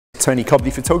Tony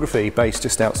Cobley Photography, based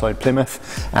just outside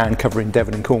Plymouth and covering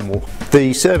Devon and Cornwall.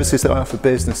 The services that I offer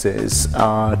businesses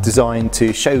are designed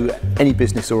to show any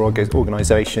business or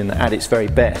organisation at its very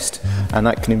best, and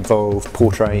that can involve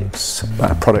portraits,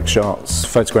 product shots,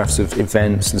 photographs of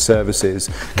events and services,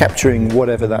 capturing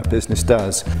whatever that business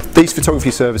does. These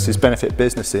photography services benefit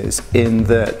businesses in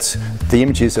that the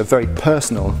images are very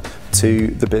personal to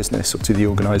the business or to the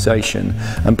organisation,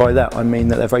 and by that I mean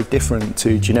that they're very different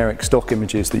to generic stock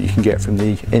images that you can get from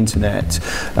the internet.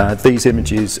 These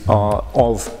images are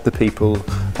of the people,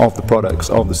 of the products,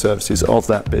 of the services, of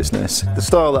that business. The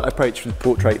style that I approach with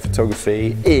portrait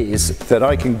photography is that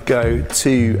I can go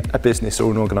to a business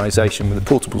or an organisation with a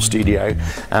portable studio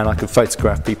and I can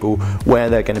photograph people where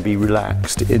they're going to be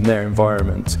relaxed in their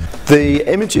environment. The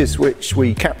images which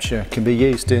we capture can be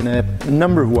used in a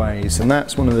number of ways, and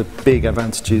that's one of the big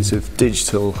advantages of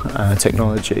digital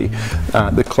technology.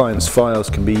 The client's files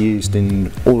can be used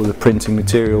in all of the printing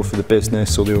material for the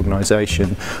business or the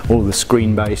organisation, all of the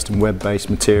screen-based and web-based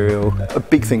material. A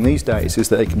big thing these days is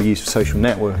that they can be used for social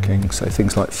networking, so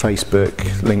things like Facebook,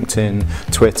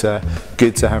 LinkedIn, Twitter.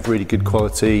 Good to have really good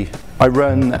quality. I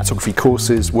run photography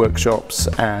courses, workshops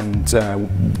and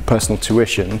personal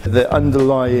tuition. The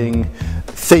underlying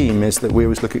theme is that we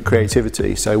always look at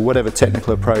creativity, so whatever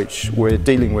technical approach we're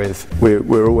dealing with,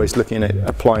 we're always looking at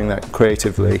applying that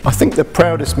creatively. I think the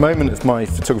proudest moment of my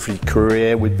photography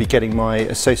career would be getting my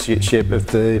associateship of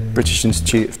the British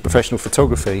Institute of Professional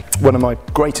Photography. One of my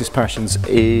greatest passions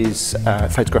is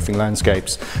photographing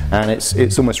landscapes, and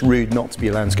it's almost rude not to be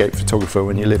a landscape photographer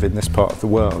when you live in this part of the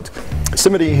world.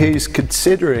 Somebody who's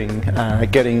considering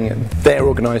getting their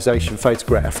organisation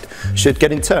photographed should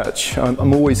get in touch.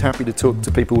 I'm always happy to talk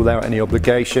to people without any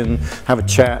obligation, have a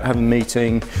chat, have a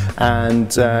meeting,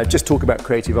 and just talk about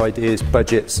creative ideas,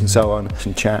 budgets and so on,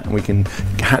 and chat, and we can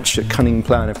hatch a cunning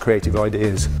plan of creative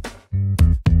ideas.